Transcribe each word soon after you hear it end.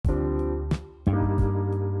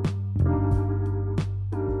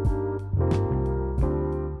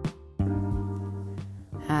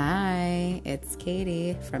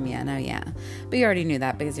Katie from Yeah No Yeah. But you already knew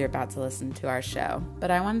that because you're about to listen to our show. But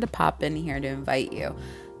I wanted to pop in here to invite you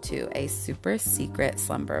to a super secret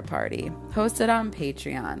slumber party hosted on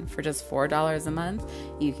Patreon. For just $4 a month,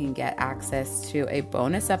 you can get access to a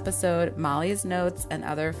bonus episode, Molly's notes, and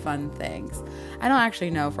other fun things. I don't actually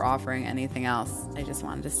know if we're offering anything else. I just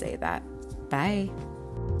wanted to say that. Bye.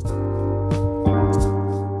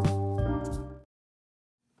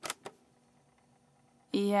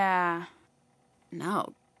 Yeah.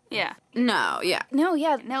 No. Yeah. No. Yeah. No,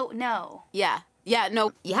 yeah. No, no. Yeah. Yeah.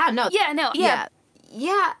 No. Yeah. No. Yeah, no. Yeah.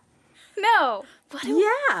 Yeah. No.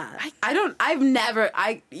 Yeah. I've never,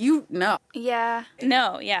 no. Yeah.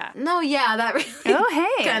 No, yeah. No, yeah, that really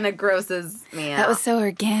Oh, hey. kind of grosses me out. That was so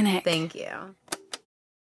organic. Thank you.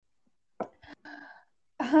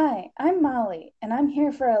 Hi, I'm Molly, and I'm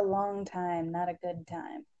here for a long time, not a good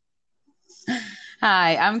time.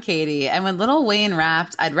 Hi, I'm Katie, and when Lil Wayne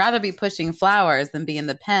rapped, "I'd rather be pushing flowers than be in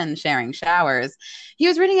the pen sharing showers," he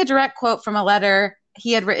was reading a direct quote from a letter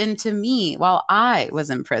he had written to me while I was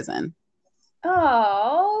in prison.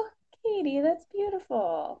 Oh, Katie, that's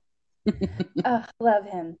beautiful. Love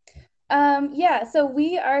him. So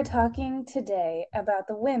we are talking today about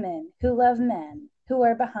the women who love men who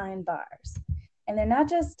are behind bars. And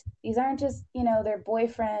these aren't just, their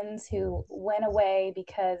boyfriends who went away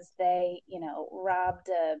because they, robbed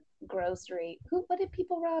a grocery. What did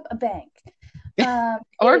people rob? A bank.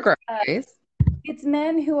 Or groceries. It's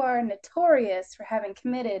men who are notorious for having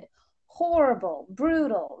committed horrible,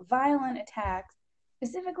 brutal, violent attacks,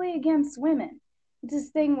 specifically against women. It's this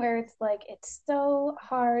thing where it's like it's so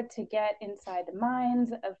hard to get inside the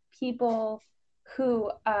minds of people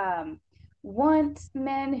who want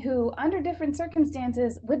men who, under different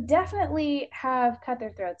circumstances, would definitely have cut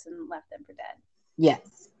their throats and left them for dead.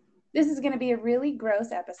 Yes. This is going to be a really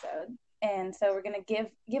gross episode, and so we're going to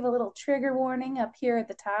give a little trigger warning up here at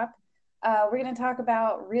the top. We're going to talk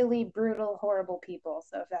about really brutal, horrible people.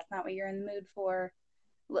 So if that's not what you're in the mood for,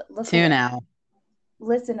 tune out.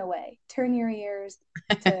 Listen away. Turn your ears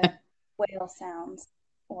to whale sounds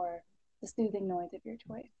or the soothing noise of your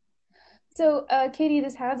choice. So, Katie,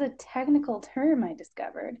 this has a technical term I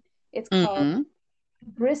discovered. It's called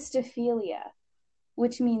bristophilia,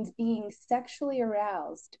 which means being sexually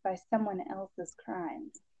aroused by someone else's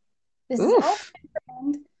crimes. This is also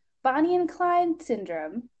termed Bonnie and Clyde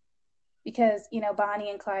syndrome, because, Bonnie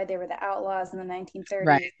and Clyde, they were the outlaws in the 1930s.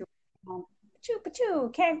 Right.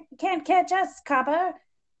 Pachoo, can't catch us, copper.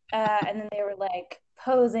 And then they were like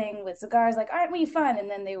posing with cigars, like, aren't we fun? And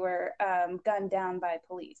then they were gunned down by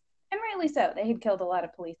police. And rightly so. They had killed a lot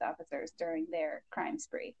of police officers during their crime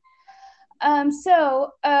spree.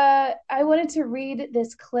 So I wanted to read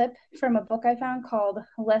this clip from a book I found called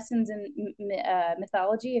Lessons in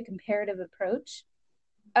Mythology, A Comparative Approach.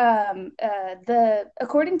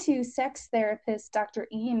 According to sex therapist Dr.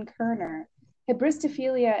 Ian Kerner,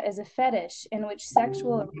 hybristophilia is a fetish in which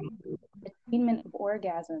sexual attainment of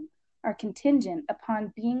orgasm are contingent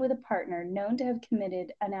upon being with a partner known to have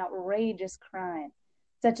committed an outrageous crime,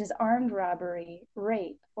 such as armed robbery,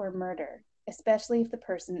 rape, or murder, especially if the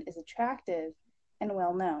person is attractive and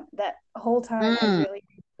well known. That whole time I really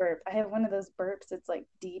burped. I have one of those burps that's like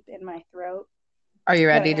deep in my throat. Are you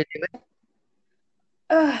ready to do it?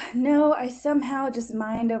 No, I somehow just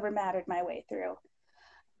mind over mattered my way through.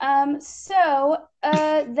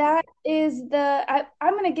 That is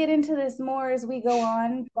I'm going to get into this more as we go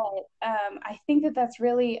on, but I think that that's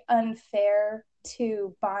really unfair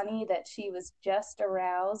to Bonnie that she was just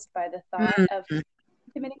aroused by the thought of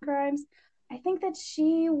committing crimes. I think that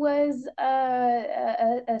she was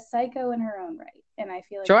a psycho in her own right, and I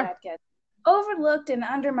feel like that gets overlooked and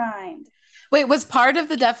undermined. Wait, was part of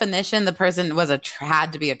the definition the person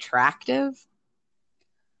had to be attractive?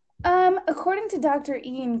 According to Dr.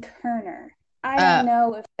 Ian Kerner, I don't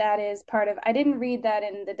know if that is part of. I didn't read that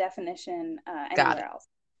in the definition anywhere else.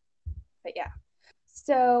 But yeah.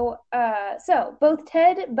 So both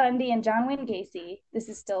Ted Bundy and John Wayne Gacy, this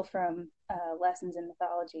is still from Lessons in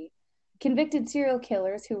Mythology, convicted serial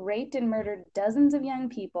killers who raped and murdered dozens of young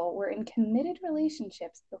people, were in committed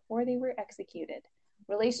relationships before they were executed.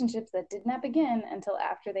 Relationships that did not begin until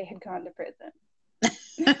after they had gone to prison.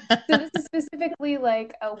 So this is specifically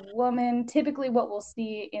like a woman, typically what we'll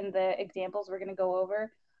see in the examples we're going to go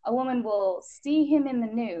over, a woman will see him in the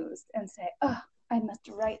news and say, oh, I must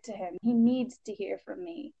write to him. He needs to hear from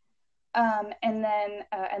me. And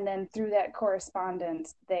then through that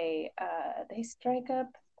correspondence, they strike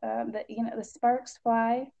up, the sparks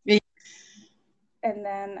fly. Yeah. And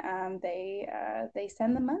then they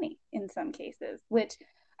send the money in some cases, which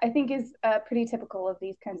I think is pretty typical of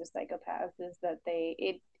these kinds of psychopaths, is that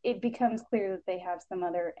it becomes clear that they have some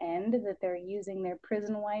other end that they're using their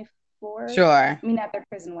prison wife for. Sure. I mean, not their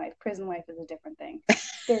prison wife. Prison wife is a different thing.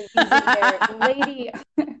 They're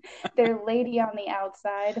using their lady on the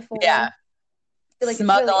outside for. Yeah. Like,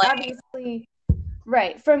 smuggling. It's really obviously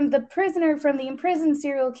right from the imprisoned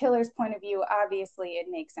serial killer's point of view. Obviously, it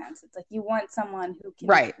makes sense. It's like you want someone who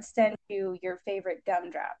can send you your favorite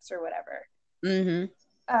gumdrops or whatever. Mm-hmm.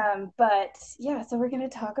 But yeah, so we're going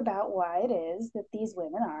to talk about why it is that these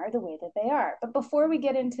women are the way that they are. But before we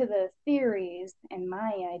get into the theories and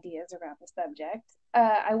my ideas around the subject,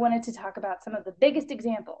 I wanted to talk about some of the biggest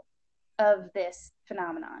examples of this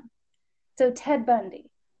phenomenon. So Ted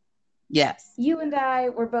Bundy. Yes. You and I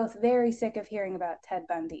were both very sick of hearing about Ted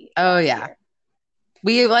Bundy. Oh, yeah.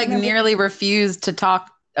 We nearly refused to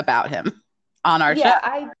talk about him on our show.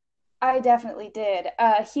 Yeah, I definitely did.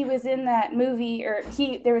 He was in that movie,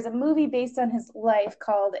 there was a movie based on his life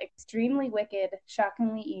called Extremely Wicked,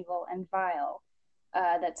 Shockingly Evil, and Vile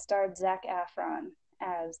that starred Zac Efron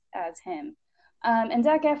as him. And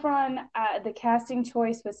Zac Efron, the casting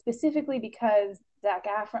choice was specifically because Zac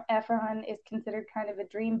Efron is considered kind of a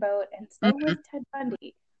dreamboat, and so was Ted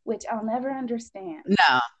Bundy, which I'll never understand.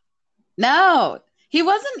 No, he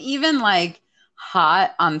wasn't even like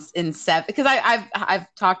hot in seven, because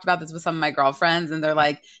I've talked about this with some of my girlfriends, and they're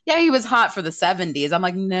like, yeah, he was hot for the 70s. I'm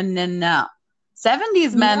like, no.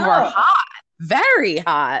 70s men were hot, very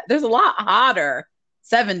hot. There's a lot hotter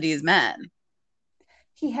 70s men.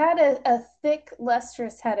 He had a thick,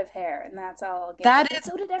 lustrous head of hair, and that's all I'll give.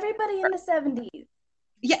 So did everybody in the 70s.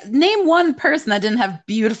 Yeah, name one person that didn't have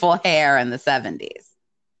beautiful hair in the 70s.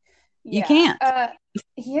 You can't.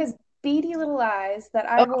 He has beady little eyes that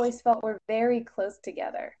I've always felt were very close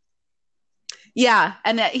together. Yeah,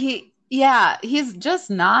 and he's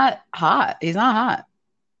just not hot. He's not hot.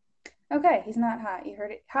 Okay, he's not hot. You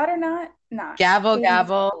heard it. Hot or not? Not. Gavel,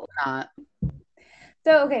 not.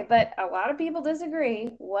 So, okay, but a lot of people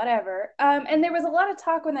disagree, whatever. And there was a lot of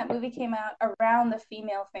talk when that movie came out around the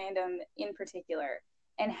female fandom in particular,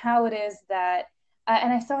 and how it is that,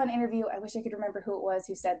 and I saw an interview, I wish I could remember who it was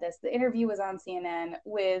who said this. The interview was on CNN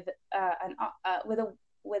with a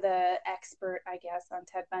expert, I guess, on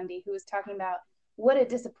Ted Bundy, who was talking about what a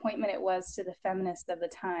disappointment it was to the feminists of the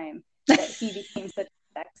time that he became such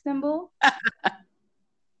a sex symbol.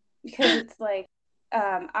 Because it's like,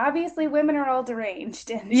 obviously women are all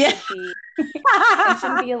deranged and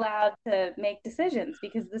shouldn't be allowed to make decisions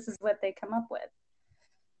because this is what they come up with.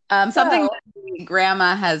 Something that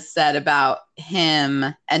grandma has said about him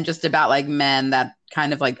and just about like men that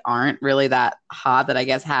kind of like aren't really that hot, that I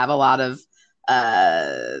guess have a lot of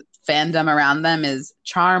fandom around them, is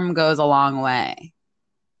charm goes a long way.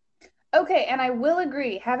 Okay, and I will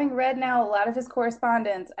agree. Having read now a lot of his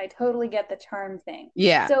correspondence, I totally get the charm thing.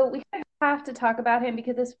 Yeah. So we have to talk about him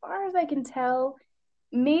because as far as I can tell,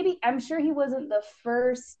 I'm sure he wasn't the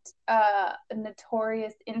first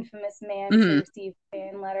notorious, infamous man to receive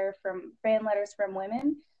fan letters from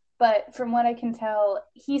women. But from what I can tell,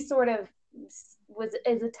 he sort of is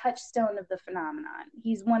a touchstone of the phenomenon.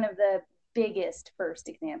 He's one of the biggest first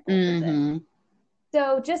examples of this.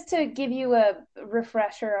 So just to give you a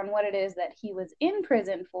refresher on what it is that he was in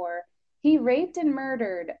prison for, he raped and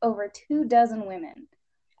murdered over 24 women.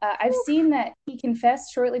 I've seen that he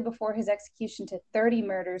confessed shortly before his execution to 30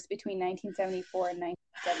 murders between 1974 and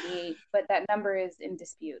 1978, but that number is in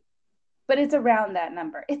dispute. But it's around that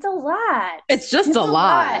number. It's a lot. It's just a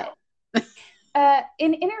lot.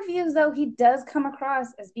 In interviews, though, he does come across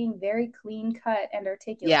as being very clean cut and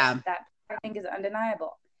articulate. Yeah. That I think is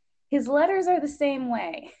undeniable. His letters are the same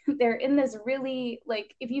way. They're in this really,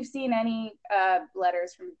 like, if you've seen any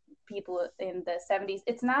letters from people in the 70s,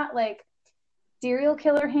 it's not like serial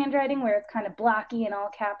killer handwriting where it's kind of blocky and all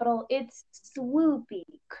capital. It's swoopy,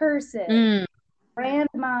 cursive,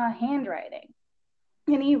 grandma handwriting.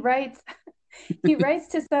 And he writes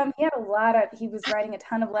to some, he was writing a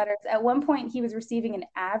ton of letters. At one point, he was receiving an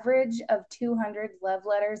average of 200 love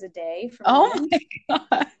letters a day from women. My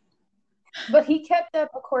God. But he kept up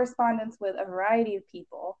a correspondence with a variety of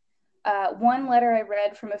people. One letter I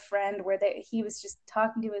read from a friend where he was just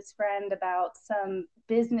talking to his friend about some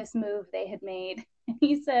business move they had made. And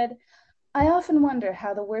he said, I often wonder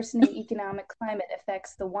how the worsening economic climate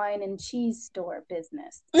affects the wine and cheese store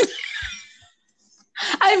business.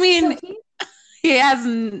 I mean, he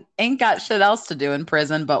ain't got shit else to do in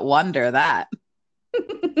prison but wonder that.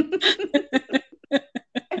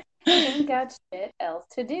 Ain't got shit else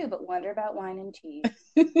to do but wonder about wine and cheese.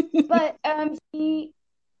 But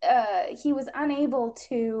he was unable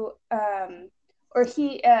to or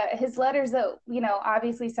his letters, though,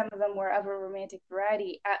 obviously some of them were of a romantic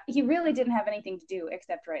variety. He really didn't have anything to do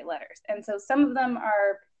except write letters. And so some of them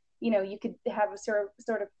are, you could have a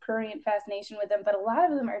sort of prurient fascination with them, but a lot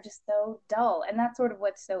of them are just so dull. And that's sort of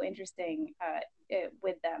what's so interesting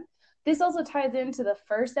with them. This also ties into the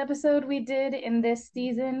first episode we did in this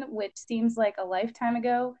season, which seems like a lifetime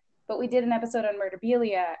ago, but we did an episode on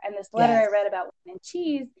Murderbelia, and this letter I read about Wine and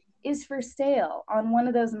Cheese is for sale on one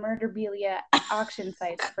of those Murderbelia auction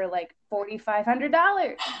sites for like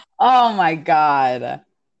 $4,500. Oh my God.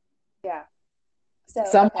 Yeah. So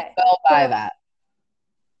someone will buy that.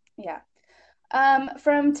 Yeah.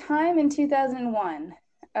 From Time in 2001,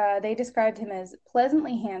 they described him as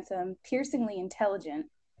pleasantly handsome, piercingly intelligent.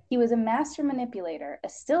 He was a master manipulator, a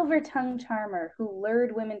silver-tongued charmer who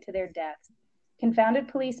lured women to their deaths, confounded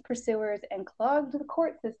police pursuers, and clogged the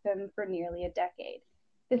court system for nearly a decade.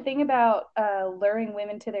 The thing about luring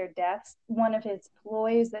women to their deaths, one of his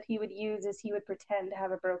ploys that he would use is he would pretend to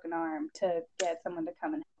have a broken arm to get someone to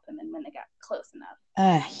come and help him, and when they got close enough,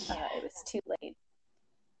 it was too late.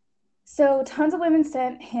 So tons of women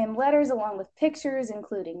sent him letters along with pictures,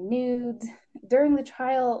 including nudes. During the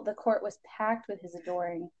trial, the court was packed with his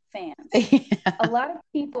adoring fans. Yeah. A lot of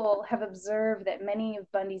people have observed that many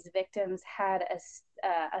of Bundy's victims had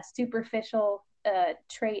a superficial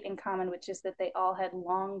trait in common, which is that they all had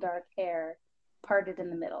long, dark hair parted in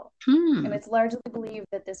the middle. And it's largely believed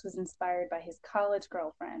that this was inspired by his college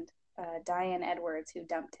girlfriend, Diane Edwards, who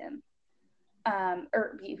dumped him.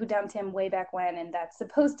 Who dumped him way back when, and that's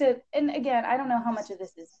supposed to, and again, I don't know how much of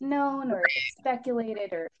this is known or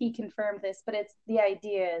speculated or if he confirmed this, but it's the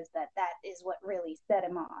idea is that is what really set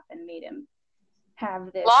him off and made him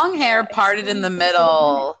have this long hair parted in the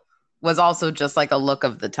middle was also just like a look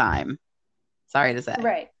of the time. Sorry to say.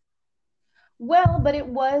 Right. Well, but it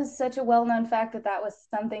was such a well-known fact that was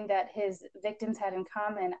something that his victims had in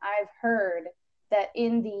common. I've heard that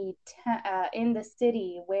in the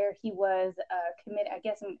city where he was committed,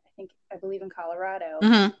 I believe in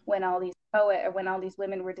Colorado, when all these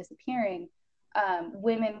women were disappearing,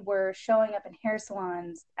 women were showing up in hair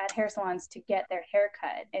salons to get their hair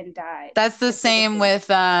cut and dyed. That's the same with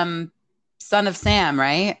Son of Sam,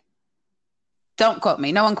 right? Don't quote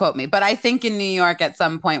me. No one quote me. But I think in New York at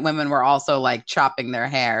some point women were also like chopping their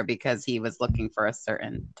hair because he was looking for a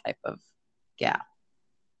certain type of gal.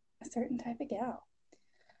 A certain type of gal.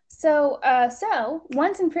 So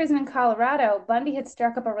once in prison in Colorado, Bundy had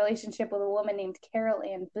struck up a relationship with a woman named Carol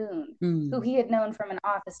Ann Boone, who he had known from an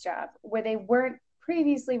office job, where they weren't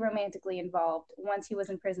previously romantically involved. Once he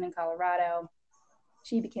was in prison in Colorado,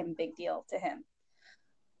 she became a big deal to him.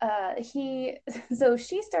 So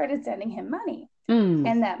she started sending him money.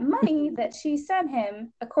 And that money that she sent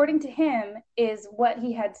him, according to him, is what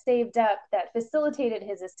he had saved up that facilitated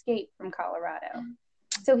his escape from Colorado.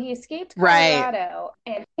 So he escaped Colorado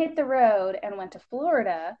and hit the road and went to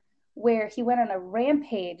Florida, where he went on a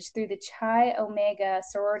rampage through the Chi Omega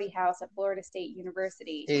sorority house at Florida State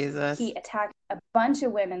University. Jesus. He attacked a bunch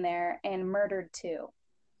of women there and murdered 2.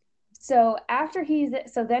 So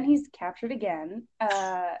then he's captured again.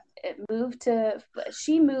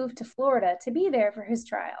 She moved to Florida to be there for his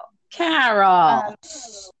trial. Carol.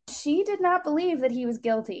 She did not believe that he was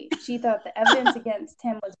guilty. She thought the evidence against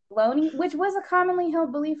him was baloney, which was a commonly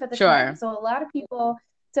held belief at the time. So a lot of people.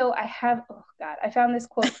 So I found this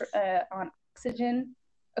quote on Oxygen.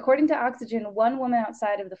 According to Oxygen, one woman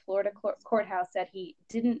outside of the Florida courthouse said he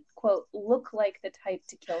didn't, quote, look like the type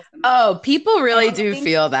to kill someone. Oh, people really do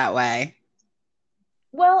feel that way.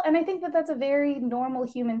 Well, and I think that that's a very normal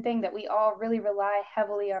human thing, that we all really rely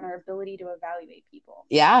heavily on our ability to evaluate people.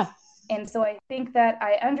 Yeah. And so I think that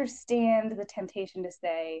I understand the temptation to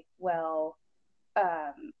say, well,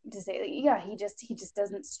 he just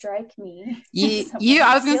doesn't strike me.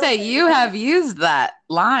 I was going to say, you have used that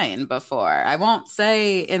line before. I won't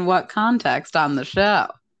say in what context on the show.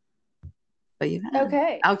 But you have.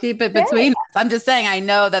 Okay. I'll keep it between us. I'm just saying, I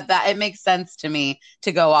know that it makes sense to me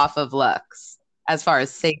to go off of looks as far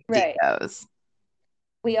as safety goes.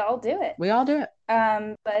 We all do it.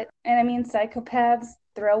 But psychopaths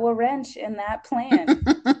throw a wrench in that plan.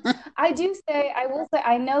 I will say,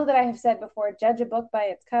 I know that I have said before, judge a book by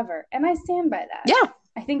its cover, and I stand by that. Yeah.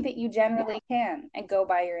 I think that you generally can and go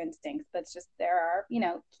by your instincts, but it's just, there are,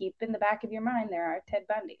 keep in the back of your mind, there are Ted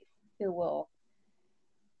Bundys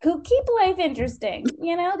who keep life interesting.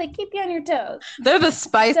 They keep you on your toes. They're the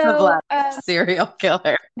spice of life, serial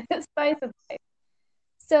killer. The spice of life.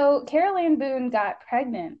 So Carol Ann Boone got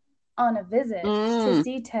pregnant on a visit to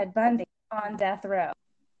see Ted Bundy on death row.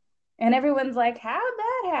 And everyone's like, how'd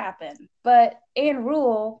that happen? But Anne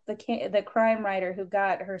Rule, the crime writer who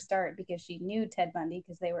got her start because she knew Ted Bundy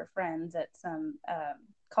because they were friends at some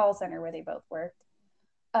call center where they both worked,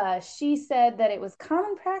 she said that it was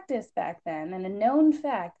common practice back then and a known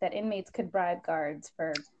fact that inmates could bribe guards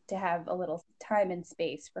to have a little time and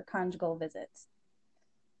space for conjugal visits.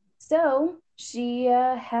 So she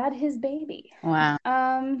had his baby. Wow.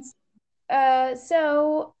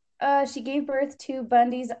 She gave birth to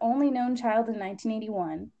Bundy's only known child in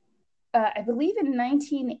 1981. I believe in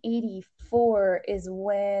 1984 is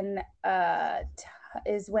when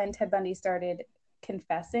Ted Bundy started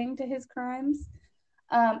confessing to his crimes.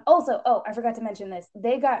 I forgot to mention this.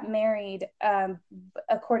 They got married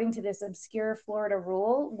according to this obscure Florida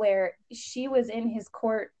rule where she was in his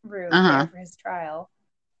courtroom there for his trial,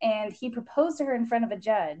 and he proposed to her in front of a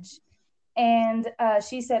judge. And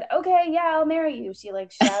she said, okay, yeah, I'll marry you. She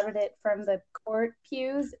shouted it from the court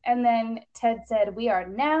pews. And then Ted said, we are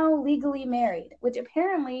now legally married, which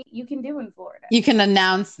apparently you can do in Florida. You can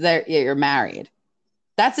announce that you're married.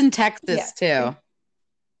 That's in Texas too.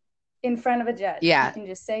 In front of a judge. Yeah. You can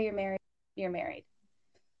just say you're married. You're married.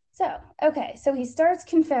 So he starts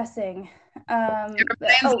confessing. In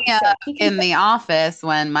The Office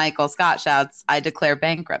when Michael Scott shouts, I declare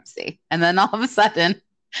bankruptcy. And then all of a sudden,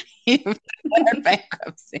 he declared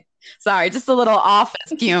bankruptcy. Sorry, just a little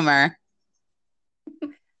Office humor.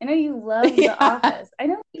 I know you love The Office. I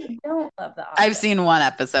know you don't love The Office. I've seen one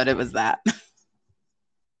episode. It was that.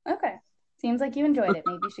 Okay. Seems like you enjoyed it.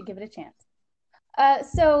 Maybe you should give it a chance.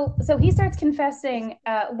 So he starts confessing.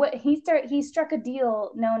 He struck a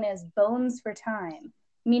deal known as bones for time,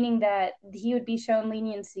 meaning that he would be shown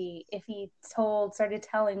leniency if he started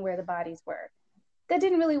telling where the bodies were. That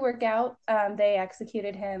didn't really work out. They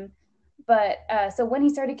executed him. But so when he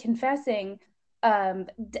started confessing,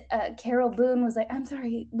 Carol Boone was like, I'm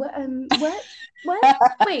sorry, what?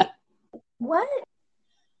 Wait, what?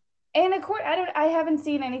 And of course, I haven't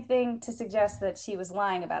seen anything to suggest that she was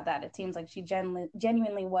lying about that. It seems like she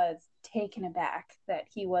genuinely was taken aback that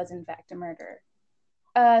he was in fact a murderer.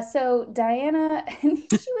 So Diana, and she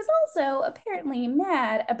was also apparently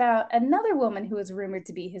mad about another woman who was rumored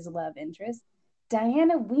to be his love interest,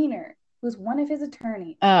 Diana Weiner, who was one of his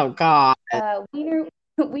attorneys. Oh God. Weiner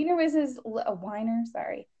was his Weiner.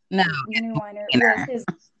 Sorry. No. Weiner was his.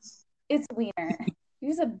 It's Weiner. He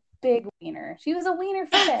was a big wiener. She was a wiener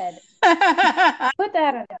for Ted. Put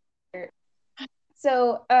that on there.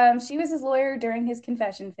 So she was his lawyer during his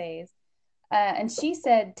confession phase. And she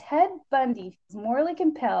said Ted Bundy is morally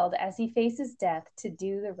compelled as he faces death to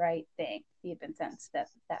do the right thing. He had been sentenced at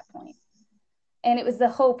that point. And the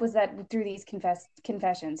hope was that through these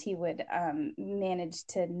confessions, he would manage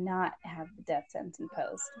to not have the death sentence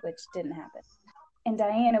imposed, which didn't happen. And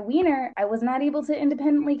Diana Weiner, I was not able to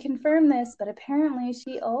independently confirm this, but apparently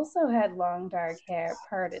she also had long dark hair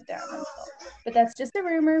parted down the middle. But that's just a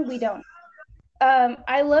rumor. We don't.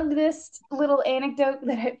 I loved this little anecdote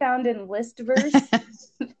that I found in Listverse.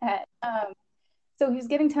 So he was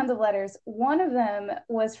getting tons of letters. One of them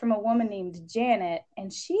was from a woman named Janet,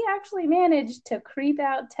 and she actually managed to creep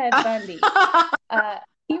out Ted Bundy.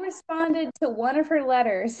 He responded to one of her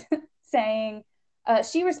letters saying,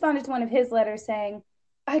 she responded to one of his letters saying,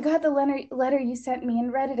 I got the letter you sent me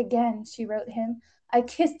and read it again, she wrote him. I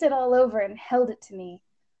kissed it all over and held it to me.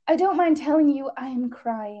 I don't mind telling you I am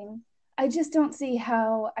crying. I just don't see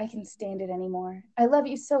how I can stand it anymore. I love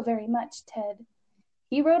you so very much, Ted.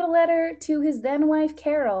 He wrote a letter to his then wife,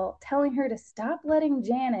 Carol, telling her to stop letting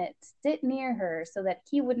Janet sit near her so that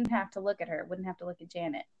he wouldn't have to look at her, wouldn't have to look at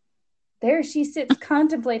Janet. There she sits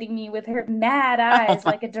contemplating me with her mad eyes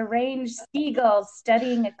like a deranged seagull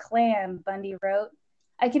studying a clam, Bundy wrote.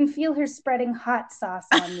 I can feel her spreading hot sauce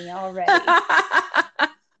on me already.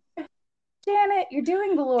 Janet, you're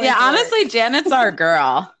doing the Lord's work. Honestly, Janet's our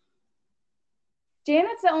girl.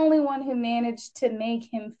 Janet's the only one who managed to make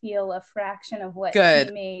him feel a fraction of what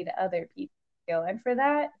he made other people feel. And for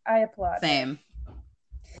that, I applaud Same. her.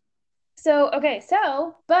 So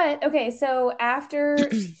after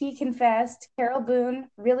he confessed, Carol Boone,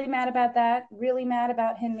 really mad about that, really mad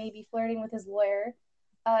about him maybe flirting with his lawyer.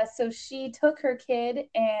 So she took her kid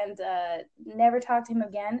and never talked to him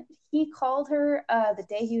again. He called her the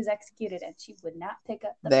day he was executed, and she would not pick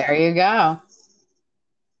up the phone. There you go.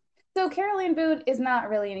 So Carol Boone is not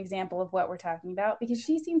really an example of what we're talking about because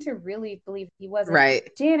she seemed to really believe he wasn't. Right.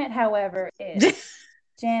 Janet, however, is.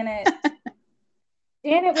 Janet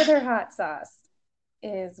with her hot sauce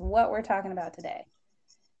is what we're talking about today.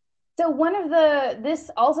 this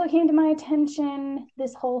also came to my attention,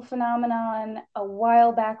 this whole phenomenon, a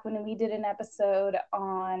while back when we did an episode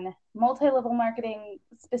on multi-level marketing,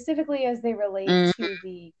 specifically as they relate to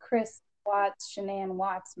the Chris Watts, Shanann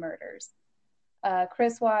Watts murders.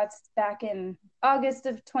 Chris Watts, back in August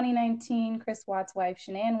of 2019, Chris Watts' wife,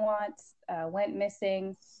 Shanann Watts, went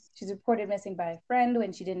missing. She's reported missing by a friend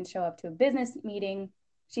when she didn't show up to a business meeting.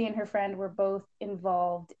 She and her friend were both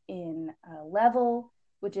involved in Level,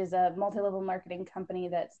 which is a multi-level marketing company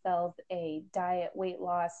that sells a diet weight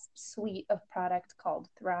loss suite of product called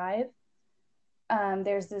Thrive.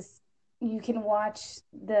 There's this, you can watch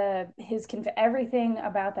everything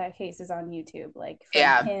about that case is on YouTube. Like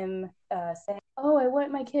from him saying, "Oh, I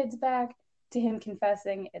want my kids back," to him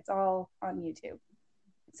confessing, it's all on YouTube.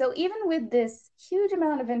 So even with this huge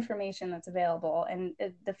amount of information that's available, and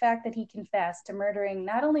the fact that he confessed to murdering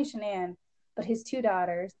not only Shanann, but his 2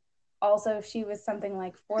 daughters, also she was something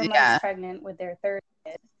like 4 months pregnant with their 3rd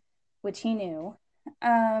kid, which he knew.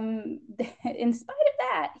 In spite of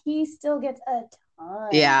that, he still gets a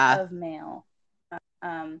ton of mail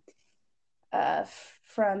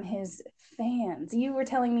from his fans. You were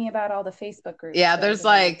telling me about all the Facebook groups. Yeah, there's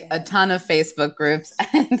like a ton of Facebook groups.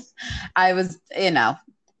 And I was,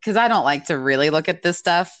 because I don't like to really look at this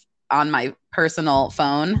stuff on my personal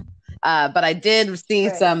phone. But I did see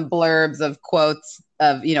some blurbs of quotes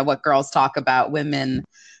of, what girls talk about, women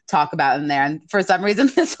talk about in there. And for some reason,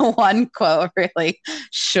 this one quote really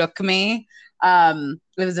shook me. It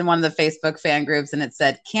was in one of the Facebook fan groups, and it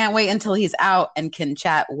said, "Can't wait until he's out and can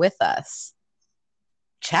chat with us."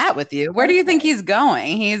 Chat with you? Where do you think he's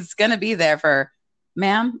going? He's going to be there for,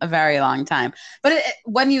 ma'am, a very long time. But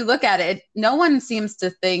when you look at it, no one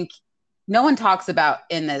talks about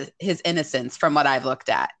his innocence from what I've looked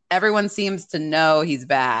at. Everyone seems to know he's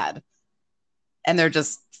bad. And they're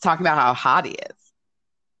just talking about how hot he is.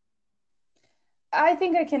 I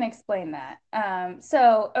think I can explain that.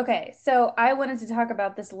 So I wanted to talk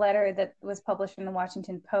about this letter that was published in the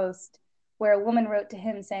Washington Post, where a woman wrote to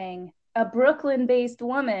him saying, a Brooklyn-based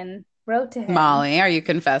woman wrote to him. Molly, are you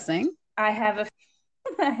confessing? I have a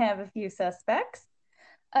few suspects.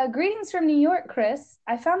 Greetings from New York, Chris.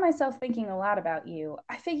 I found myself thinking a lot about you.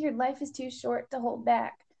 I figured life is too short to hold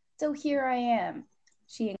back. So here I am.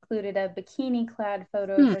 She included a bikini-clad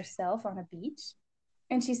photo of herself on a beach.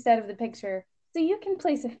 And she said of the picture, "So you can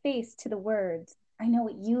place a face to the words. I know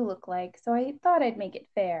what you look like, so I thought I'd make it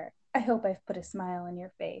fair. I hope I've put a smile on your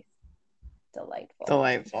face."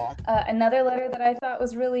 Delightful. Another letter that I thought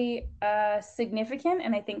was really significant,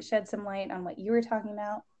 and I think shed some light on what you were talking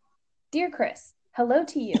about. Dear Chris, hello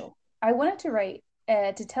to you. I wanted to write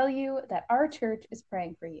to tell you that our church is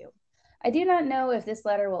praying for you. I do not know if this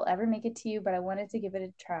letter will ever make it to you, but I wanted to give it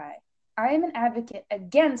a try. I am an advocate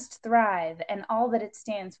against Thrive and all that it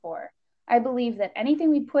stands for. I believe that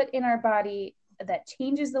anything we put in our body that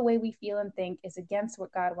changes the way we feel and think is against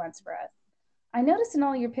what God wants for us. I noticed in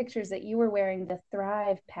all your pictures that you were wearing the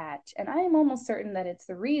Thrive patch, and I am almost certain that it's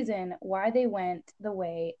the reason why they went the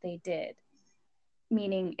way they did,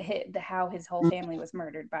 meaning how his whole family was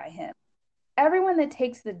murdered by him. Everyone that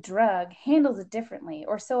takes the drug handles it differently,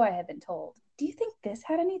 or so I have been told. Do you think this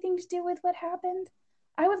had anything to do with what happened?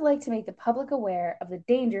 I would like to make the public aware of the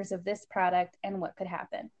dangers of this product and what could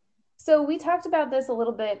happen. So we talked about this a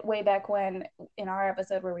little bit way back when in our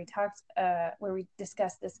episode where we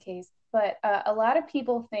discussed this case. But a lot of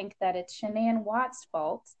people think that it's Shanann Watts'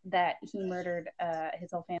 fault that he murdered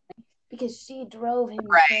his whole family because she drove him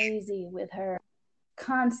crazy with her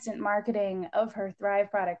constant marketing of her Thrive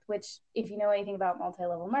product, which if you know anything about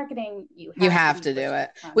multi-level marketing, you have to do it.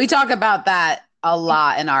 We talk about that a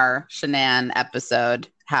lot in our Shanann episode,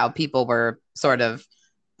 how people were sort of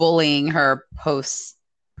bullying her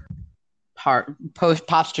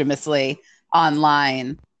posthumously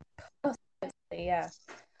online. Yeah.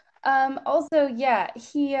 There's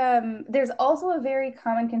also a very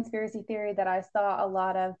common conspiracy theory that I saw a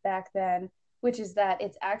lot of back then, which is that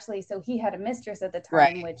it's actually, so he had a mistress at the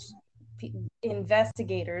time, which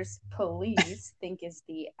police think is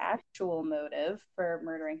the actual motive for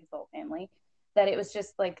murdering his whole family, that it was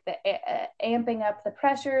just like the amping up the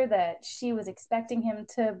pressure that she was expecting him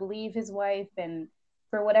to believe his wife, and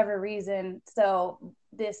for whatever reason. So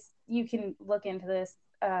you can look into this.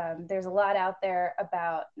 There's a lot out there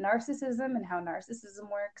about narcissism and how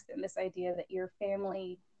narcissism works, and this idea that your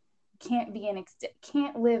family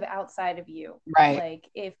can't live outside of you. Right. Like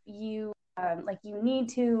if you you need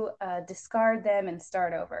to discard them and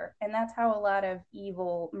start over. And that's how a lot of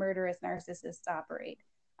evil, murderous narcissists operate.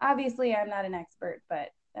 Obviously, I'm not an expert, but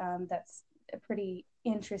that's a pretty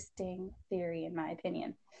interesting theory in my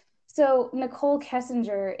opinion. So Nicole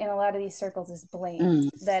Kessinger in a lot of these circles is blamed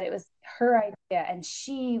that it was her idea and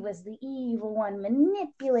she was the evil one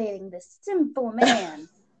manipulating this simple man.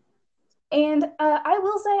 And I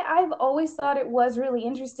will say I've always thought it was really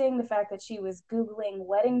interesting the fact that she was Googling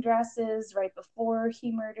wedding dresses right before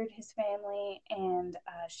he murdered his family, and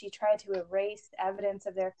she tried to erase evidence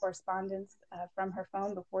of their correspondence from her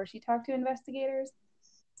phone before she talked to investigators.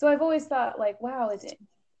 So I've always thought, like, wow, it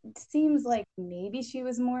seems like maybe she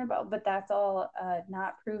was more involved, but that's all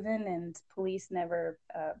not proven, and police never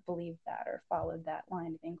believed that or followed that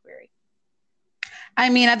line of inquiry. I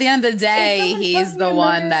mean, at the end of the day, he's the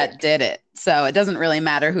one that did it. So it doesn't really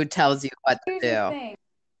matter who tells you what to do.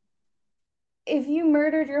 If you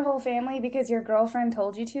murdered your whole family because your girlfriend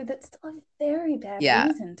told you to, that's still a very bad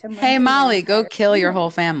reason to murder. Hey, Molly, go kill your whole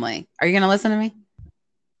family. Are you going to listen to me?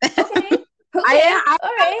 Okay. All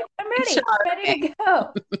right. I'm ready. Ready to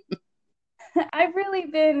go.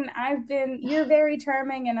 You're very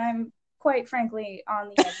charming, and I'm quite frankly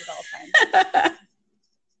on the edge at all times.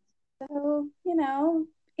 So,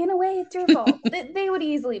 in a way, it's your fault. They would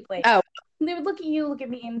easily blame. Oh. They would look at you, look at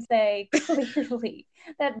me, and say, clearly,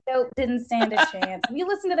 that dope didn't stand a chance. You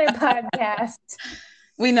listen to their podcast.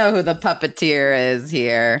 We know who the puppeteer is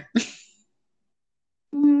here.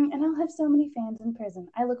 And I'll have so many fans in prison.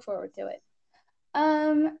 I look forward to it.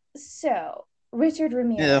 So, Richard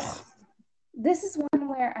Ramirez. Ugh. This is one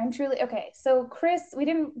where I'm truly... Okay, so Chris... We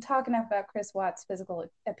didn't talk enough about Chris Watts' physical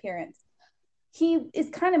appearance. He is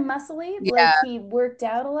kind of muscly, like he worked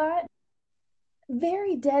out a lot.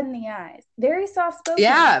 Very dead in the eyes. Very soft-spoken.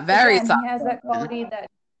 Yeah, very soft. He has that quality that...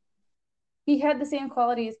 He had the same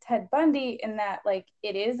quality as Ted Bundy in that, like,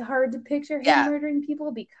 it is hard to picture him murdering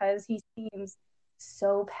people because he seems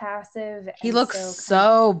so passive. He looks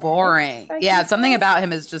so boring. Yeah, something about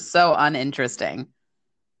him is just so uninteresting.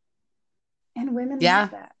 And women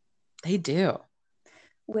love that. They do.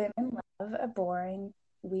 Women love a boring,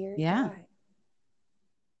 weird guy.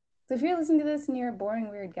 So if you're listening to this and you're a boring,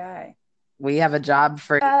 weird guy, we have a job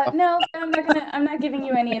for you. No, I'm not giving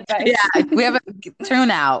you any advice. We have a tune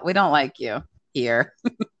out. We don't like you here.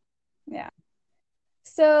 Yeah.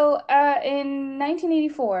 So in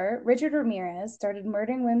 1984, Richard Ramirez started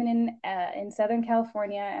murdering women in Southern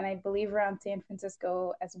California and I believe around San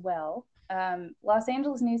Francisco as well. Los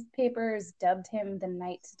Angeles newspapers dubbed him the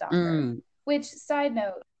Night Stalker, which, side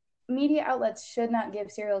note, media outlets should not give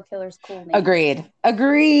serial killers cool names.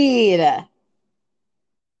 Agreed.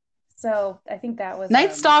 So I think that was...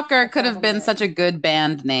 Night Stalker could have been such a good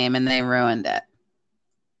band name and they ruined it.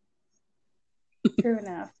 True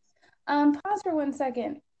enough. Pause for 1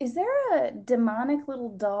 second. Is there a demonic little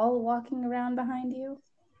doll walking around behind you?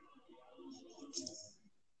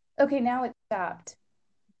 Okay, now it stopped.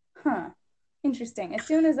 Huh. Interesting. As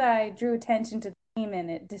soon as I drew attention to the demon,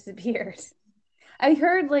 it disappeared. I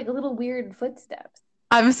heard like little weird footsteps.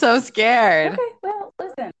 I'm so scared. Okay, well,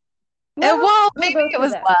 listen. Maybe it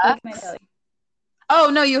was Lex.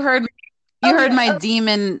 Oh no, you heard me. You heard my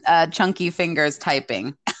demon chunky fingers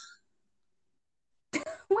typing. Where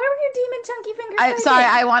were your demon chunky fingers typing? Sorry,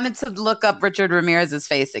 I wanted to look up Richard Ramirez's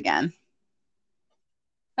face again.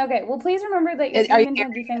 Okay, well, please remember that your demon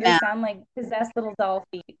chunky fingers sound like possessed little doll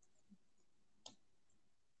feet.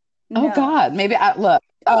 No. Oh God, maybe look.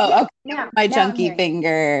 Oh, okay. My chunky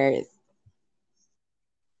fingers.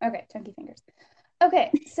 Okay, chunky fingers.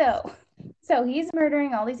 Okay, so he's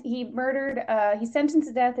murdering all these. He sentenced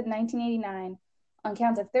to death in 1989 on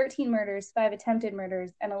counts of 13 murders, 5 attempted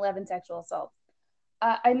murders, and 11 sexual assaults.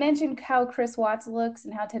 I mentioned how Chris Watts looks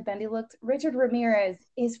and how Ted Bundy looks. Richard Ramirez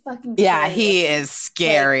is fucking scary. Yeah, he is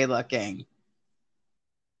scary looking.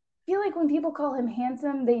 I feel like when people call him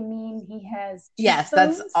handsome, they mean he has cheekbones. Yes,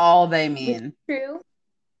 that's all they mean. True.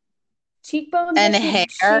 Cheekbones and hair.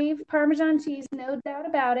 Shaved Parmesan cheese, no doubt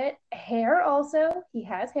about it. Hair also. He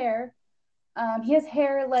has hair. He has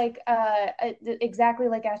hair like exactly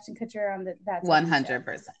like Ashton Kutcher on That's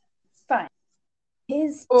 100%. Fine.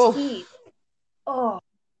 His teeth. Oh.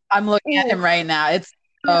 I'm looking at him right now. It's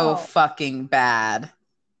so fucking bad.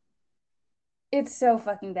 It's so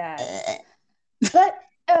fucking bad. But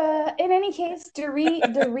in any case,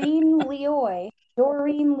 Doreen Leoy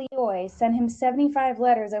sent him 75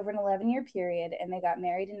 letters over an 11-year period, and they got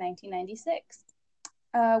married in 1996.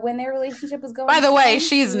 When their relationship was going... By the way,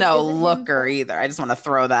 she's no looker either. I just want to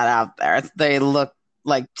throw that out there. They look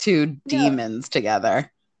like two demons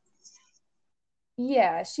together.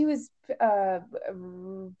 Yeah, she was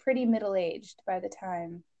pretty middle-aged by the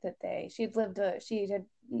time that she had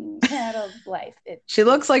had a life. She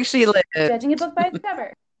looks like she lived. Judging a book by its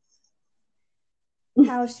cover.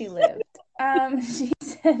 How she lived. She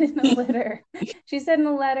said in a letter, she said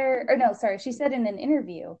in an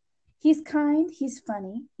interview, he's kind, he's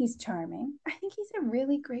funny, he's charming. I think he's a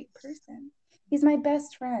really great person. He's my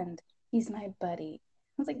best friend. He's my buddy.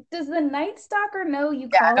 I was like, does the Night Stalker know you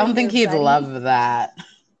call him I don't think he'd buddy? love that.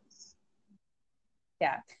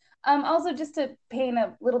 Yeah. Also, just to paint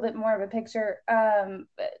a little bit more of a picture,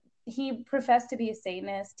 he professed to be a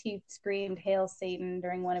Satanist. He screamed "Hail Satan"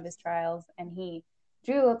 during one of his trials, and he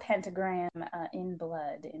drew a pentagram in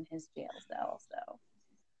blood in his jail cell.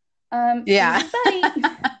 So, yeah, he's his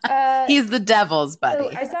buddy. He's the devil's buddy.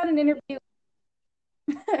 So I saw an interview.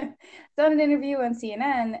 Saw an interview on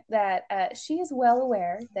CNN that she is well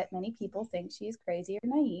aware that many people think she is crazy or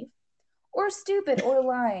naive, or stupid or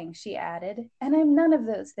lying. She added, and I'm none of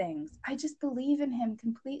those things. I just believe in him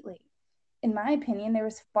completely. In my opinion, there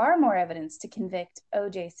was far more evidence to convict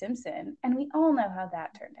O.J. Simpson, and we all know how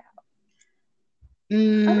that turned out.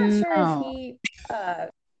 I'm not sure if he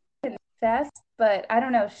confessed, but I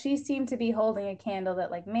don't know. She seemed to be holding a candle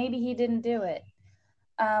that, like, maybe he didn't do it.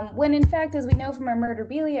 When in fact, as we know from our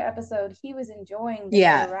Murderbelia episode, he was enjoying the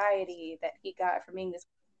notoriety that he got from being this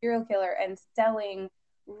serial killer and selling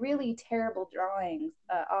really terrible drawings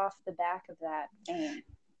off the back of that fame.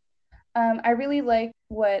 I really like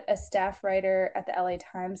what a staff writer at the LA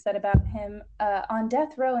Times said about him. On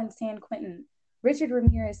death row in San Quentin, Richard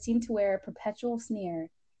Ramirez seemed to wear a perpetual sneer,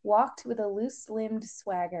 walked with a loose-limbed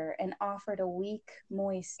swagger, and offered a weak,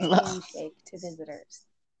 moist handshake to visitors.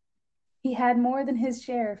 He had more than his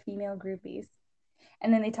share of female groupies.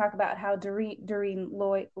 And then they talk about how Doreen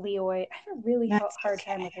Leoy, I have a really hard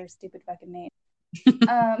time with her stupid fucking name.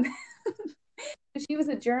 She was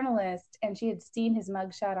a journalist, and she had seen his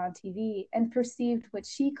mugshot on TV and perceived what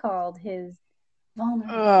she called his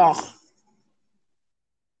vulnerability.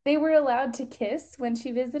 They were allowed to kiss when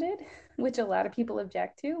she visited, which a lot of people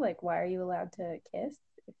object to. Like, why are you allowed to kiss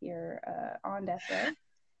if you're on death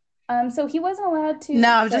row? So he wasn't allowed to.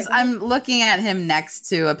 No, I'm looking at him next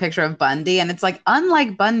to a picture of Bundy, and it's like,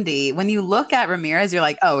 unlike Bundy, when you look at Ramirez, you're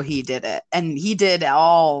like, oh, he did it. And he did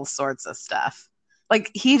all sorts of stuff. Like,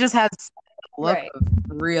 he just has a look of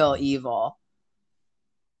real evil.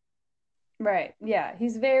 Right. Yeah.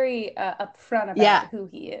 He's very upfront about who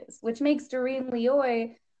he is, which makes Doreen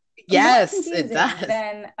Leoy more confusing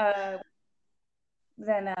than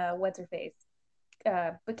what's her face?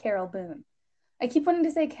 But Carol Boone. I keep wanting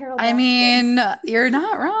to say Carol Baskin. I mean, you're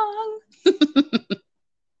not wrong.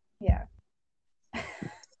 Yeah.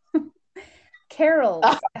 Carol.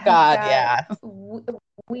 Oh, God, yeah.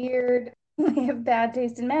 Weird. We have bad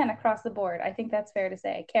taste in men across the board. I think that's fair to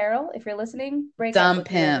say. Carol, if you're listening, dump up with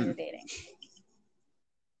him. You're dating.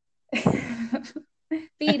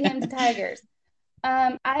 Feed him to tigers.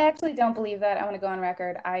 I actually don't believe that. I want to go on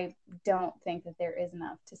record. I don't think that there is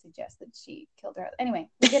enough to suggest that she killed her. Anyway,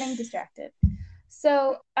 we're getting distracted.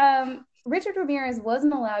 So Richard Ramirez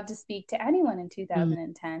wasn't allowed to speak to anyone in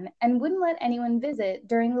 2010 and wouldn't let anyone visit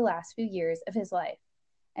during the last few years of his life.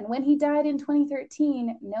 And when he died in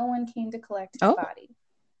 2013, no one came to collect his body.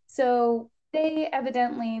 So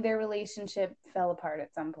their relationship fell apart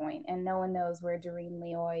at some point, and no one knows where Doreen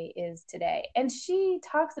Leoy is today. And she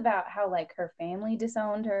talks about how, like, her family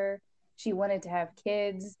disowned her. She wanted to have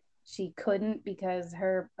kids. She couldn't because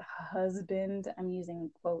her husband, I'm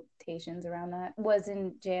using quotations around that, was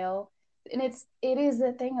in jail. And it is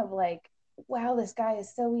a thing of like, wow, this guy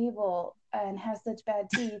is so evil and has such bad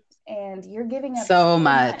teeth, and you're giving up so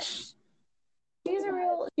much. She's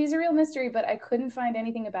a real mystery, but I couldn't find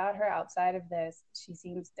anything about her outside of this. She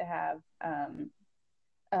seems to have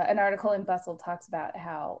an article in Bustle talks about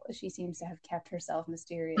how she seems to have kept herself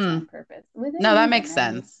mysterious on purpose. No, that makes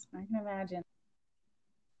sense. I can imagine.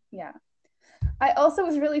 Yeah. I also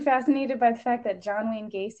was really fascinated by the fact that John Wayne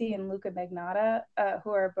Gacy and Luca Magnotta,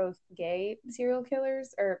 who are both gay serial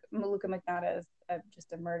killers, or Luca Magnotta is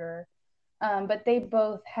just a murderer, but they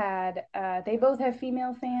both have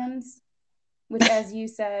female fans, which, as you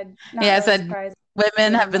said, I said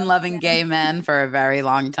women have been loving gay men for a very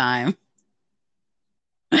long time.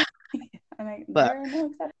 There are no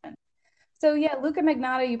exceptions. So yeah, Luca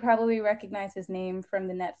Magnotta, you probably recognize his name from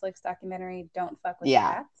the Netflix documentary Don't Fuck with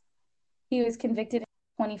Cats. He was convicted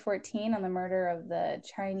in 2014 on the murder of the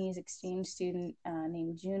Chinese exchange student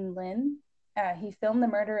named Jun Lin. He filmed the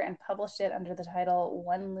murder and published it under the title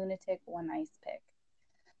One Lunatic, One Ice Pick.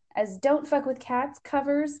 As Don't Fuck with Cats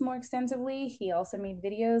covers more extensively, he also made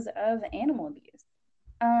videos of animal abuse.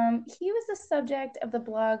 He was the subject of the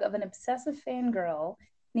blog of an obsessive fangirl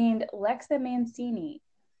named Lexa Mancini,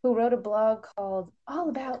 who wrote a blog called All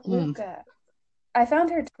About Luca. I found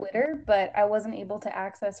her Twitter, but I wasn't able to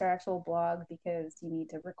access her actual blog because you need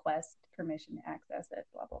to request permission to access it,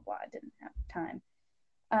 blah, blah, blah. I didn't have time.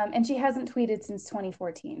 And she hasn't tweeted since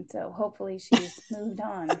 2014, so hopefully she's moved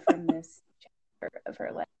on from this chapter of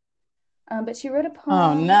her life. But she wrote a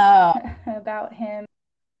poem about him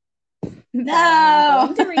that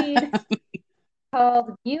I'm going to read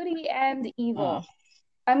called Beauty and Evil.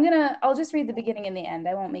 I'll just read the beginning and the end.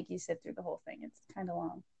 I won't make you sit through the whole thing. It's kind of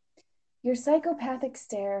long. Your psychopathic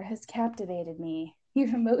stare has captivated me. Your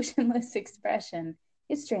emotionless expression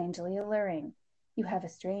is strangely alluring. You have a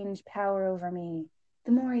strange power over me.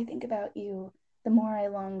 The more I think about you, the more I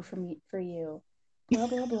long for you. Blah,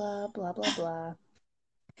 blah, blah, blah, blah, blah.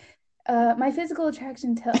 My physical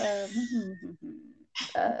attraction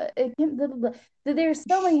there's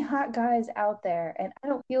so many hot guys out there, and I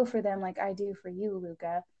don't feel for them like I do for you,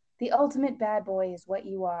 Luca. The ultimate bad boy is what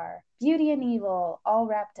you are. Beauty and evil, all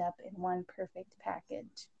wrapped up in one perfect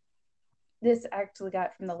package. This actually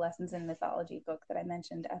got from the Lessons in Mythology book that I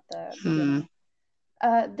mentioned at the beginning.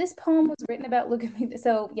 This poem was written about Look at Me.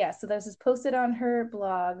 So this is posted on her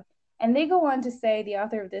blog. And they go on to say, the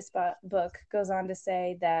author of this book goes on to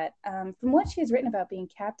say that from what she has written about being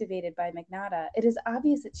captivated by Magnotta, it is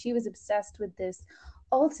obvious that she was obsessed with this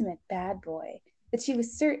ultimate bad boy. But she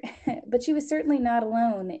was certainly not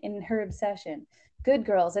alone in her obsession. Good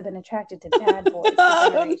girls have been attracted to bad boys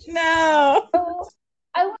for generations. No. So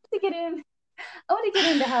I want to get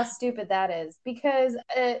into how stupid that is, because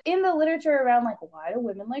in the literature around, like, why do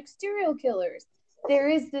women like serial killers? There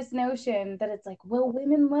is this notion that it's like, well,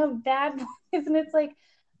 women love bad boys, and it's like,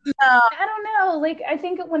 no. I don't know. Like,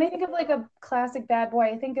 when I think of like a classic bad boy,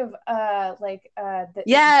 I think of Danny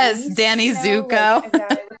Zuko, like, a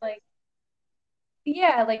guy with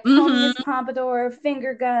like ponies, pompadour,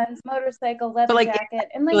 finger guns, motorcycle, leather jacket,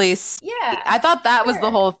 and like, I thought that was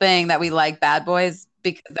the whole thing, that we like bad boys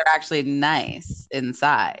because they're actually nice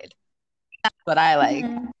inside. That's what I like.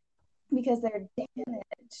 Because they're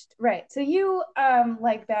damaged, right? So you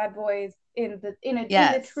like bad boys in the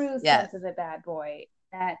true sense of the bad boy,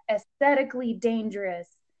 that aesthetically dangerous,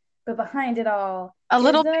 but behind it all, a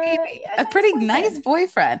little baby, a pretty nice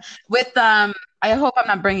boyfriend. With I hope I'm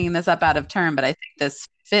not bringing this up out of turn, but I think this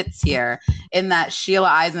fits here, in that Sheila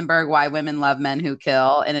Eisenberg, Why Women Love Men Who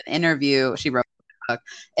Kill, in an interview she wrote.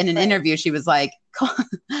 In an interview, she was like,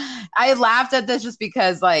 I laughed at this just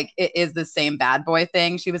because, like, it is the same bad boy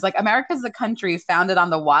thing. She was like, America's a country founded on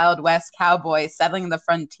the Wild West cowboy settling the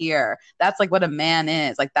frontier. That's like what a man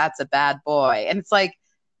is. Like, that's a bad boy. And it's like,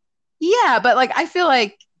 yeah, but like, I feel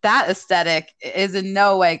like that aesthetic is in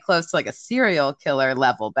no way close to like a serial killer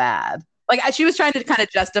level bad. Like, she was trying to kind of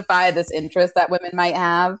justify this interest that women might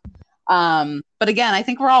have. But again, I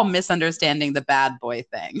think we're all misunderstanding the bad boy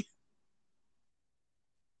thing.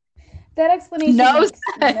 That explanation makes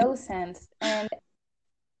no sense, and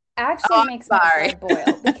actually makes my blood boil,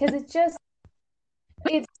 because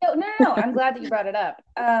no. I'm glad that you brought it up.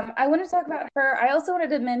 I want to talk about her. I also wanted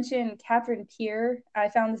to mention Catherine Peer. I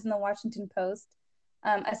found this in the Washington Post.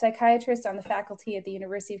 A psychiatrist on the faculty at the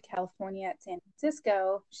University of California at San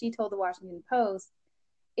Francisco. She told the Washington Post,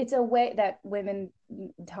 it's a way that women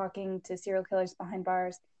talking to serial killers behind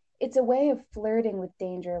bars, it's a way of flirting with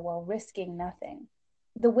danger while risking nothing.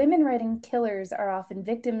 The women writing killers are often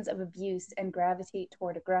victims of abuse and gravitate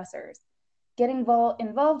toward aggressors. Getting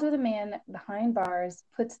involved with a man behind bars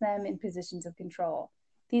puts them in positions of control.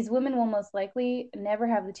 These women will most likely never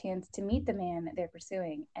have the chance to meet the man they're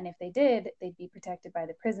pursuing, and if they did, they'd be protected by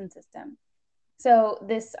the prison system. So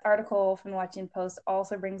this article from the Washington Post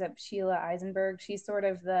also brings up Sheila Eisenberg. She's sort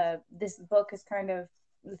of this book is kind of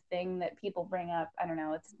the thing that people bring up. I don't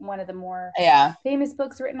know. It's one of the more famous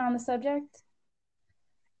books written on the subject.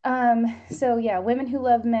 So yeah, Women Who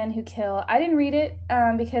Love Men Who Kill. I didn't read it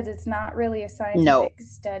because it's not really a scientific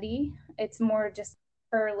study. It's more just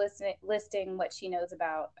her listing what she knows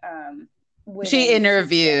about women. She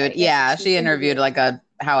interviewed like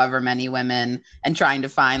however many women, and trying to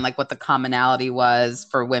find like what the commonality was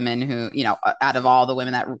for women who, you know, out of all the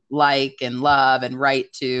women that like and love and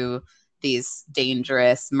write to these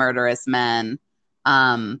dangerous, murderous men.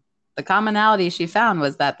 The commonality she found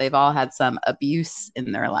was that they've all had some abuse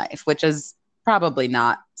in their life, which is probably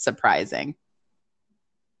not surprising.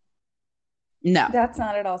 No. That's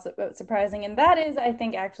not at all surprising. And that is, I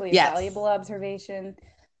think, actually a valuable observation.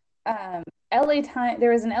 There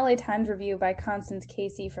was an LA Times review by Constance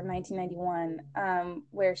Casey from 1991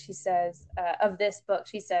 where she says, of this book,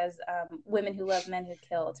 she says, Women Who Love Men Who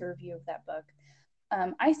Kill. It's a review of that book.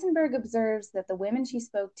 Eisenberg observes that the women she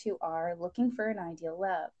spoke to are looking for an ideal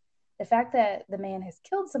love. The fact that the man has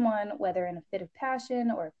killed someone, whether in a fit of passion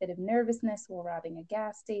or a fit of nervousness while robbing a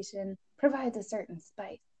gas station, provides a certain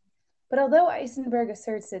spice. But although Eisenberg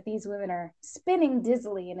asserts that these women are spinning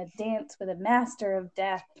dizzily in a dance with a master of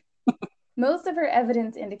death, most of her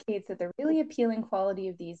evidence indicates that the really appealing quality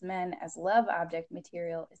of these men as love object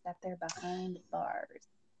material is that they're behind bars.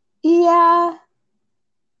 Yeah.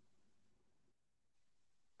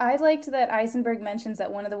 I liked that Eisenberg mentions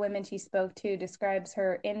that one of the women she spoke to describes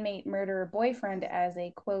her inmate murderer boyfriend as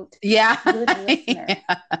a, quote, good listener.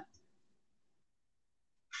 Yeah.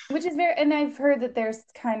 Which is very, and I've heard that there's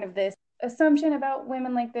kind of this assumption about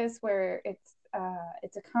women like this where it's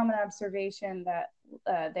a common observation that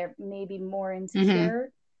they're maybe more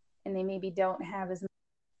insecure and they maybe don't have as much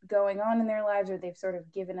going on in their lives, or they've sort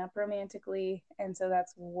of given up romantically, and so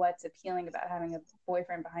that's what's appealing about having a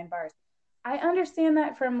boyfriend behind bars. I understand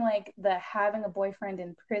that from like the having a boyfriend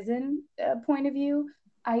in prison point of view.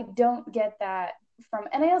 I don't get that from,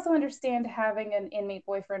 and I also understand having an inmate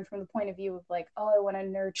boyfriend from the point of view of like, oh, I want to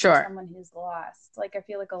nurture someone who's lost. Like, I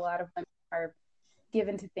feel like a lot of women are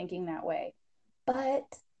given to thinking that way, but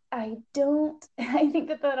I think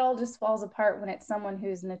that all just falls apart when it's someone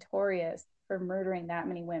who's notorious for murdering that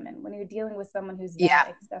many women. When you're dealing with someone who's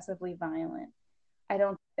that excessively violent, I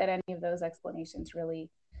don't think that any of those explanations really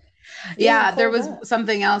there was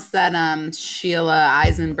something else that Sheila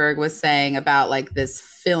Eisenberg was saying about like this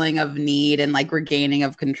feeling of need and like regaining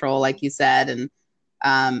of control, like you said. And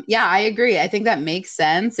I agree. I think that makes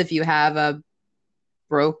sense if you have a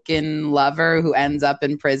broken lover who ends up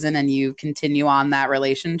in prison and you continue on that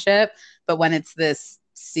relationship. But when it's this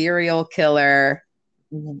serial killer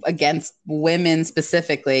against women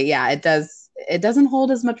specifically, it doesn't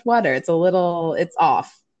hold as much water. It's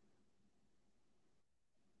off.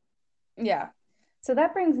 Yeah. So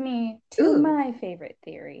that brings me to my favorite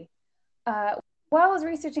theory. While I was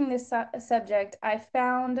researching this subject, I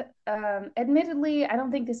found, admittedly, I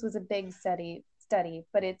don't think this was a big study,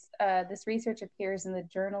 but it's this research appears in the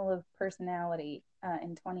Journal of Personality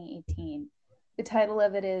in 2018. The title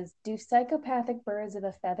of it is, "Do Psychopathic Birds of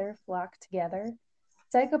a Feather Flock Together?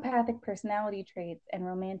 Psychopathic Personality Traits and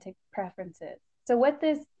Romantic Preferences." So what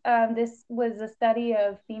this was a study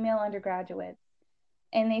of female undergraduates,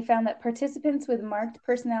 and they found that participants with marked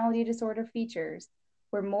personality disorder features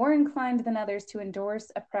were more inclined than others to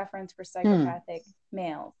endorse a preference for psychopathic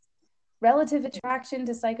males. Relative attraction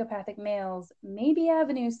to psychopathic males may be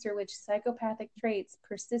avenues through which psychopathic traits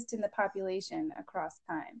persist in the population across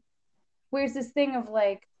time. Whereas this thing of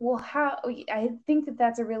like, well, how, I think that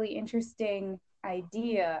that's a really interesting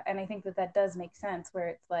idea, and I think that does make sense, where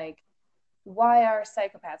it's like, why are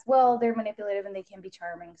psychopaths? Well, they're manipulative and they can be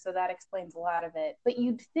charming, so that explains a lot of it. But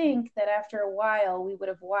you'd think that after a while we would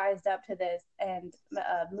have wised up to this and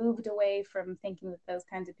moved away from thinking that those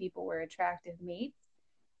kinds of people were attractive mates.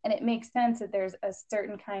 And it makes sense that there's a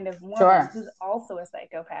certain kind of woman who's also a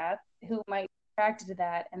psychopath who might be attracted to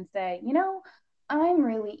that and say, you know, I'm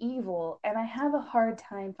really evil and I have a hard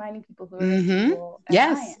time finding people who are as evil as I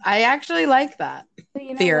am. I actually like that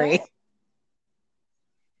theory.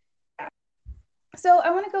 So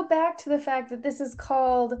I want to go back to the fact that this is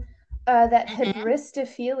called that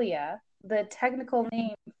hybristophilia, the technical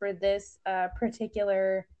name for this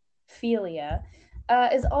particular philia,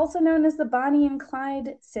 is also known as the Bonnie and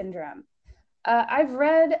Clyde syndrome. I've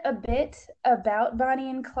read a bit about Bonnie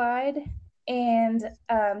and Clyde, and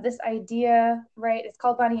this idea, right, it's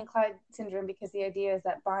called Bonnie and Clyde syndrome because the idea is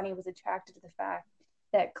that Bonnie was attracted to the fact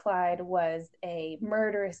that Clyde was a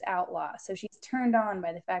murderous outlaw. So she's turned on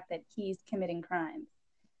by the fact that he's committing crimes.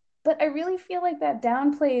 But I really feel like that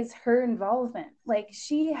downplays her involvement. Like,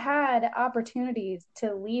 she had opportunities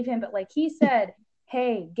to leave him, but like he said,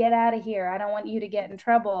 hey, get out of here. I don't want you to get in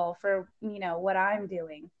trouble for, you know, what I'm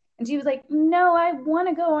doing. And she was like, no, I want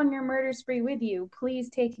to go on your murder spree with you. Please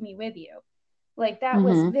take me with you. Like, that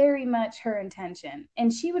was very much her intention.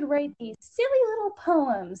 And she would write these silly little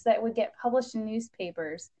poems that would get published in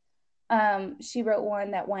newspapers. She wrote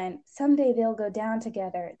one that went, someday they'll go down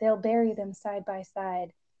together. They'll bury them side by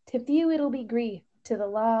side. To few it'll be grief, to the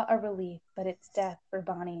law a relief, but it's death for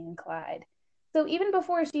Bonnie and Clyde. So even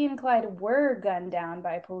before she and Clyde were gunned down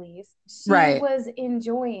by police, she was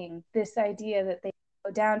enjoying this idea that they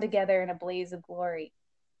go down together in a blaze of glory.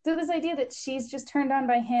 So this idea that she's just turned on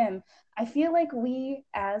by him, I feel like we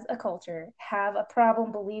as a culture have a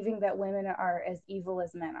problem believing that women are as evil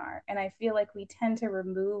as men are. And I feel like we tend to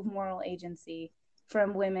remove moral agency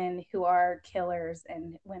from women who are killers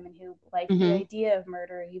and women who like the idea of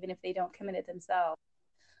murder, even if they don't commit it themselves.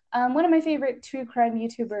 One of my favorite true crime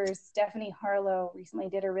YouTubers, Stephanie Harlow, recently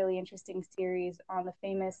did a really interesting series on the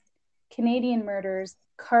famous Canadian murders,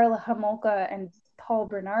 Karla Homolka and Paul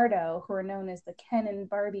Bernardo, who are known as the Ken and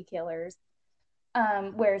Barbie killers,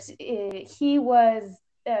 where he was,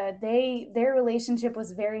 their relationship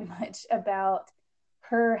was very much about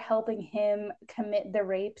her helping him commit the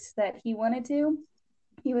rapes that he wanted to.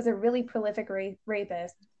 He was a really prolific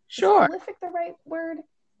rapist. Sure. Is prolific the right word?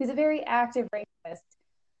 He's a very active rapist.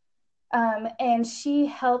 And she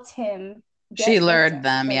helped him. She lured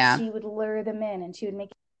them, like, yeah. She would lure them in, and she would make,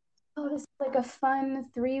 this is like a fun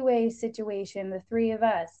 3-way situation, the three of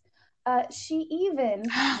us. She even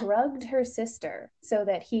drugged her sister so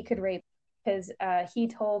that he could rape, because he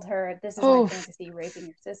told her, this is my fantasy, raping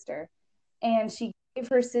your sister. And she gave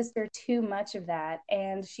her sister too much of that,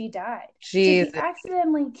 and she died. She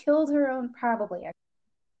accidentally killed her own, probably.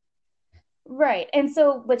 Right. And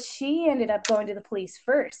so, but she ended up going to the police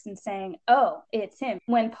first and saying, oh, it's him,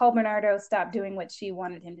 when Paul Bernardo stopped doing what she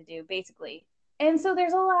wanted him to do, basically. And so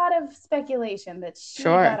there's a lot of speculation that she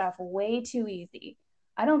got off way too easy.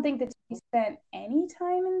 I don't think that she spent any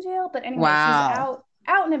time in jail, but anyway, she's out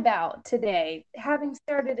and about today, having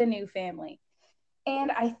started a new family.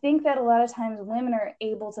 And I think that a lot of times women are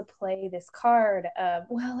able to play this card of,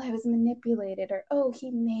 well, I was manipulated, or, oh,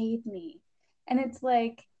 he made me. And it's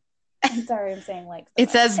like, I'm sorry, I'm saying like.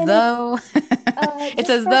 It's as though it's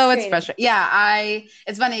as though it's frustrating. Yeah,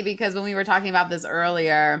 it's funny because when we were talking about this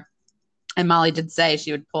earlier, and Molly did say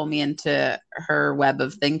she would pull me into her web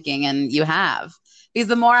of thinking, and you have. Because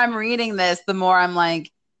the more I'm reading this, the more I'm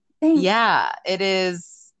like, yeah, it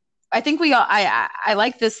is. I think I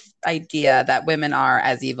like this idea that women are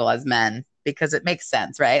as evil as men, because it makes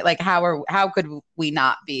sense, right? Like how could we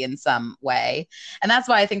not be in some way? And that's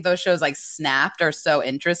why I think those shows like Snapped are so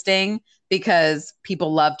interesting, because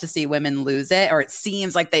people love to see women lose it, or it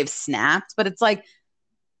seems like they've snapped, but it's like,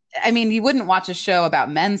 I mean, you wouldn't watch a show about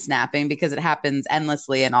men snapping because it happens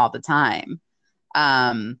endlessly and all the time.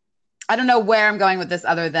 I don't know where I'm going with this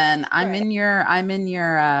other than I'm in your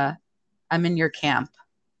camp.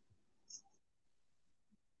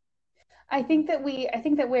 I think that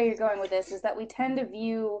where you're going with this is that we tend to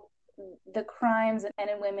view the crimes that men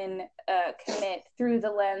and women commit through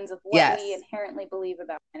the lens of what we inherently believe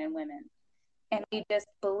about men and women. And we just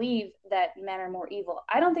believe that men are more evil.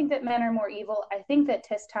 I don't think that men are more evil. I think that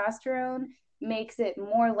testosterone makes it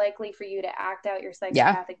more likely for you to act out your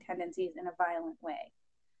psychopathic tendencies in a violent way.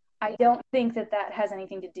 I don't think that has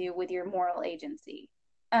anything to do with your moral agency.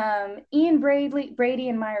 Ian Brady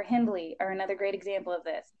and Meyer Hindley are another great example of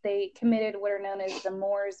this. They committed what are known as the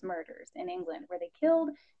Moors murders in England, where they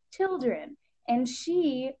killed children. And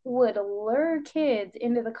she would lure kids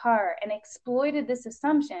into the car and exploited this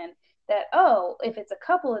assumption that, oh, if it's a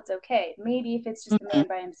couple, it's okay. Maybe if it's just a man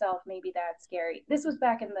by himself, maybe that's scary. This was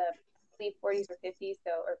back in the 40s or 50s,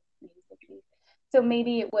 or maybe 60s. So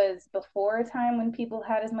maybe it was before a time when people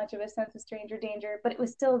had as much of a sense of stranger danger, but it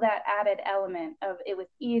was still that added element of, it was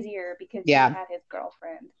easier because he had his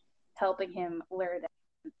girlfriend helping him lure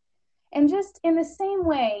them. And just in the same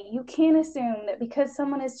way, you can't assume that because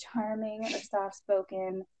someone is charming or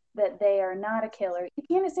soft-spoken, that they are not a killer. You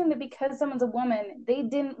can't assume that because someone's a woman, they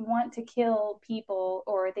didn't want to kill people,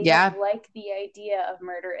 or they don't like the idea of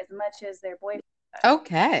murder as much as their boyfriend does.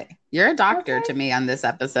 Okay. You're a doctor to me on this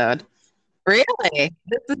episode. Really?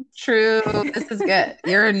 This is true. This is good.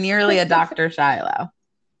 You're nearly a Dr. Shiloh.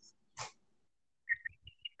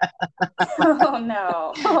 Oh,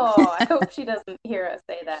 no. Oh, I hope she doesn't hear us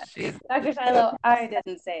say that. Dr. Shiloh, I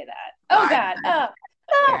didn't say that. Oh, God.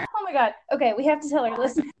 Oh, my God. Okay, we have to tell our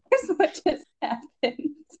listeners what just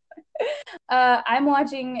happened. I'm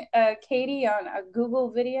watching Katie on a Google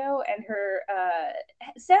video, and her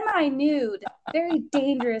semi-nude, very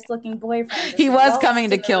dangerous-looking boyfriend. He was coming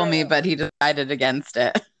to kill me, but he decided against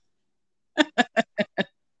it.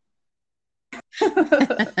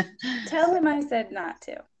 Tell him I said not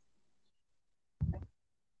to.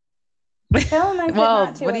 Tell him I said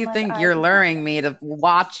not to. What do you think? You're luring me to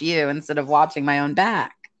watch you instead of watching my own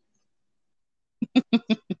back.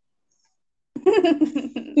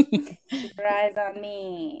 Keep your eyes on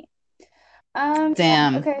me. Damn.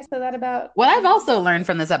 Yeah, okay, so that about. What I've also learned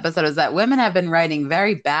from this episode is that women have been writing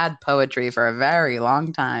very bad poetry for a very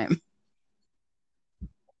long time.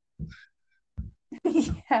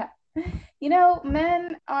 Yeah. You know,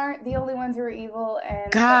 men aren't the only ones who are evil,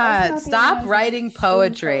 and God, stop writing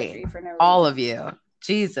poetry for no all of you.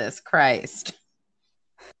 Jesus Christ.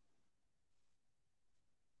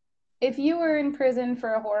 If you were in prison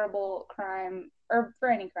for a horrible crime, or for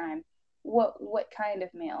any crime, what kind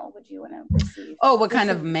of mail would you want to receive? Oh, what kind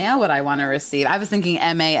of mail would I want to receive? I was thinking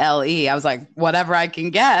MALE. I was like, whatever I can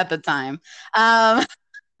get at the time.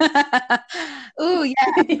 Ooh,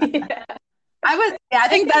 yeah. Yeah. I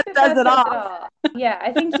think that does it all. Yeah,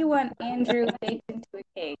 I think you want Andrew baked into a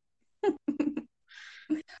cake.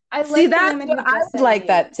 I see, that's what I would like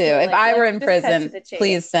that too. So, if I were in prison,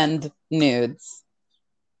 please send nudes.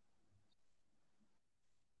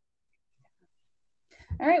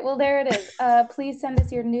 All right, well, there it is. Please send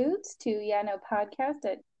us your nudes to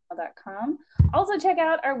yanopodcast@gmail.com. Also, check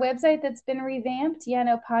out our website that's been revamped,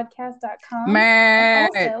 yanopodcast.com.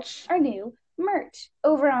 Merch. And also our new merch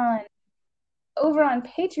over on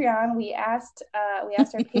Patreon. We asked our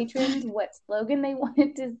patrons what slogan they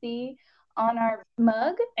wanted to see on our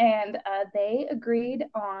mug, and they agreed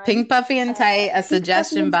on Pink Puffy and Tight, a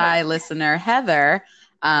suggestion by listener Heather.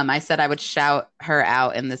 I said I would shout her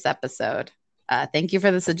out in this episode. Thank you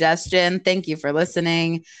for the suggestion. Thank you for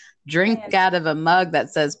listening. Drink out of a mug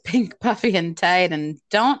that says Pink Puffy and Tight, and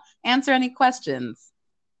don't answer any questions.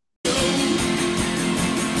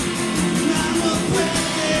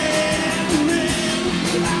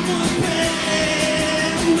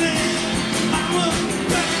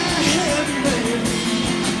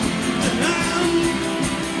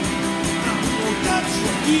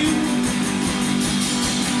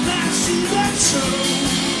 That's so.